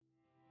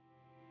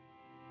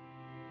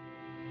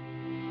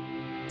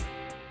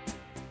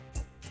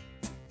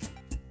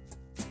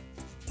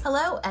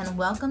Hello, and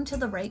welcome to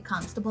the Rate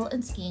Constable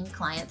and Skiing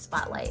Client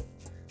Spotlight.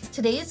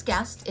 Today's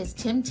guest is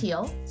Tim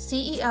Teal,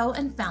 CEO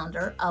and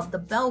founder of the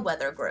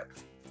Bellwether Group.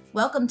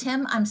 Welcome,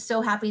 Tim. I'm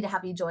so happy to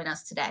have you join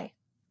us today.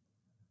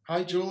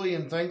 Hi, Julie,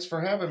 and thanks for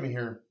having me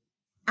here.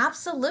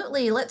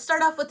 Absolutely. Let's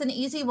start off with an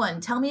easy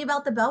one. Tell me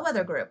about the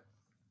Bellwether Group.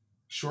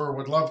 Sure,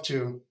 would love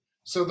to.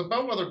 So, the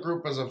Bellwether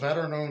Group is a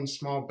veteran-owned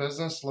small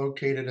business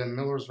located in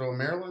Millersville,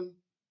 Maryland.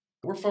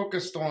 We're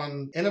focused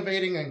on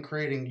innovating and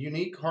creating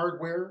unique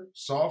hardware,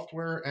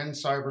 software, and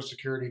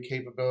cybersecurity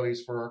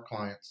capabilities for our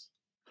clients.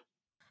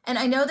 And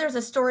I know there's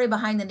a story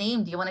behind the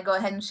name. Do you want to go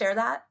ahead and share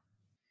that?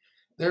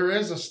 There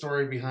is a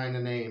story behind the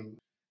name.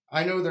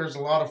 I know there's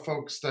a lot of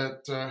folks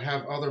that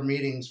have other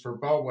meetings for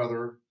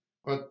Bellwether,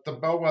 but the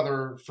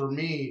Bellwether for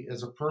me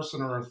is a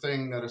person or a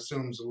thing that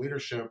assumes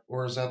leadership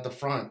or is at the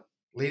front,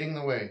 leading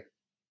the way.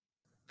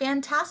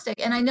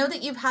 Fantastic. And I know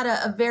that you've had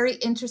a very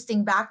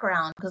interesting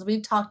background because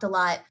we've talked a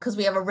lot because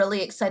we have a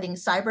really exciting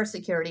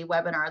cybersecurity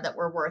webinar that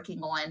we're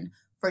working on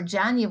for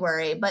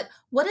January. But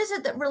what is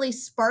it that really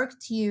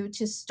sparked you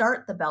to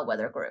start the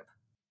Bellwether Group?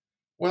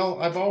 Well,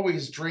 I've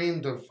always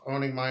dreamed of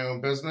owning my own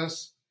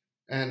business,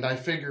 and I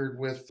figured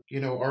with,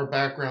 our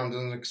background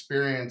and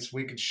experience,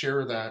 we could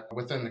share that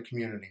within the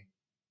community.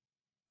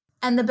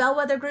 And the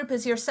Bellwether Group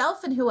is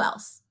yourself and who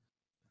else?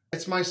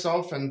 It's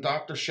myself and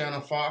Dr.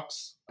 Shanna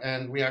Fox,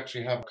 and we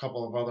actually have a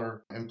couple of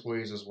other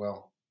employees as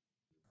well.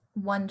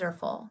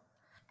 Wonderful.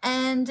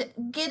 And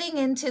getting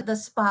into the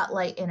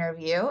spotlight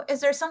interview, is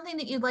there something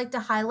that you'd like to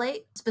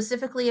highlight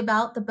specifically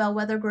about the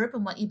Bellwether Group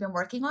and what you've been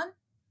working on?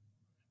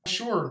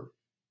 Sure.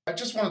 I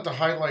just wanted to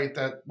highlight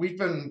that we've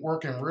been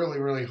working really,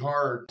 really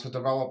hard to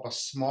develop a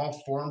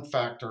small form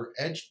factor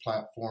edge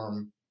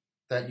platform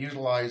that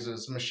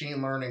utilizes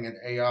machine learning and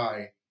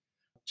AI.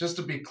 Just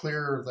to be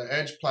clear, the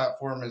edge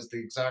platform is the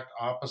exact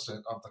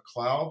opposite of the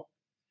cloud.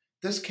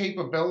 This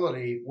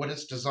capability, what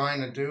it's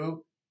designed to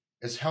do,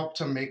 is help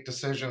to make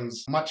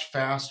decisions much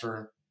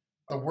faster.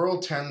 The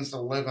world tends to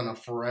live in a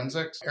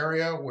forensics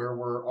area where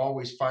we're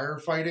always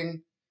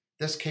firefighting.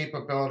 This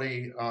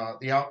capability,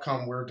 the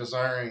outcome we're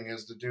desiring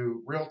is to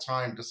do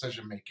real-time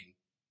decision making.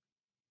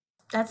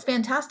 That's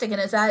fantastic.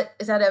 And is that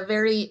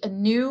a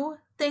new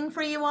thing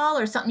for you all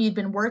or something you've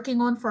been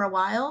working on for a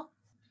while?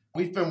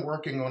 We've been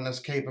working on this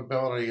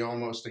capability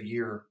almost a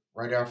year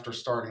right after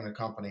starting the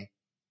company.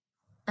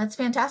 That's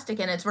fantastic.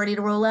 And it's ready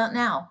to roll out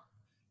now.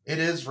 It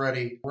is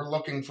ready. We're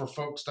looking for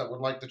folks that would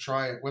like to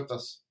try it with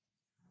us.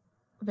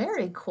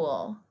 Very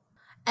cool.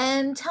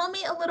 And tell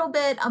me a little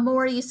bit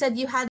more. You said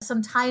you had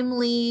some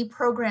timely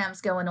programs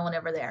going on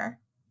over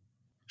there.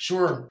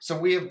 Sure. So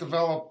we have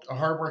developed a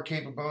hardware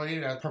capability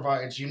that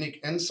provides unique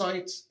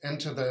insights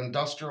into the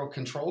industrial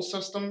control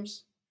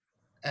systems.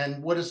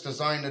 And what it's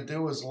designed to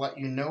do is let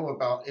you know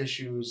about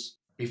issues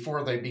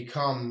before they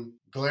become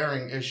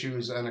glaring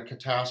issues and a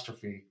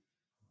catastrophe.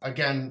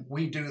 Again,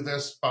 we do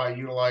this by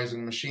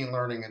utilizing machine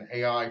learning and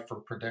AI for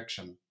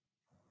prediction.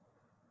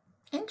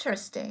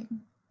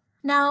 Interesting.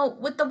 Now,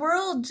 with the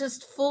world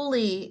just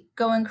fully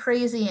going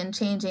crazy and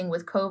changing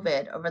with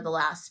COVID over the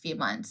last few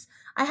months,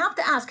 I have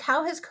to ask,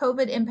 how has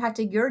COVID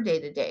impacted your day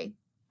to day?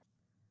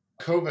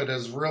 COVID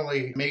has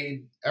really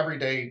made every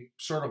day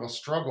sort of a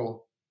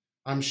struggle.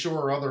 I'm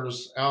sure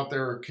others out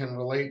there can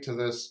relate to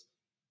this,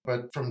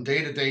 but from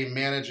day to day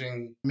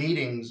managing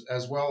meetings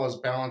as well as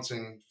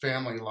balancing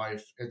family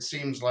life, it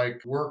seems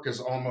like work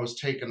is almost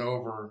taken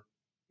over,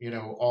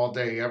 all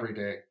day, every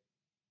day.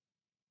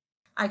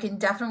 I can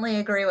definitely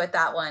agree with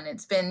that one.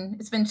 It's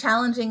been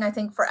challenging, I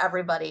think, for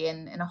everybody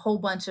in a whole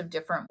bunch of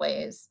different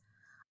ways.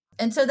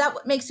 And so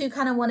that makes you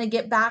kind of want to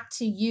get back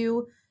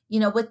to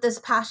with this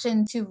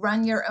passion to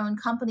run your own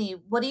company.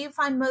 What do you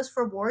find most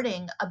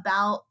rewarding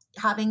about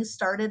having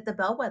started the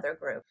Bellwether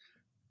Group?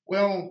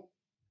 Well,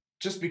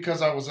 just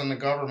because I was in the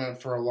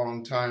government for a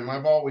long time,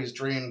 I've always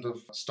dreamed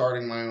of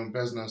starting my own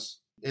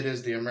business. It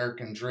is the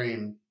American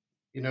dream.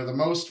 The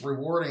most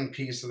rewarding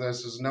piece of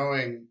this is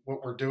knowing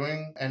what we're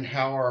doing and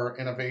how our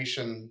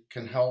innovation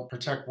can help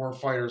protect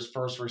warfighters,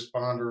 first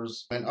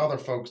responders, and other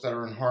folks that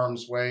are in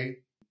harm's way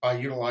by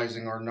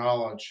utilizing our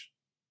knowledge,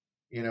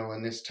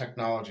 in these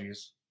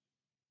technologies.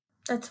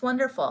 That's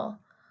wonderful.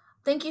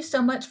 Thank you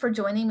so much for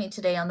joining me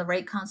today on the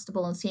Rate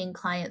Constable and Seeing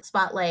Client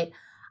Spotlight.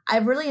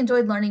 I've really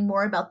enjoyed learning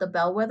more about the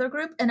Bellwether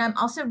Group, and I'm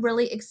also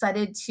really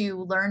excited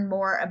to learn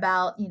more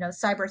about,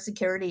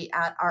 cybersecurity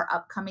at our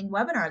upcoming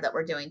webinar that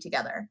we're doing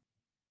together.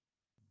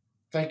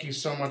 Thank you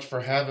so much for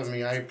having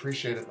me. I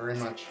appreciate it very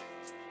much.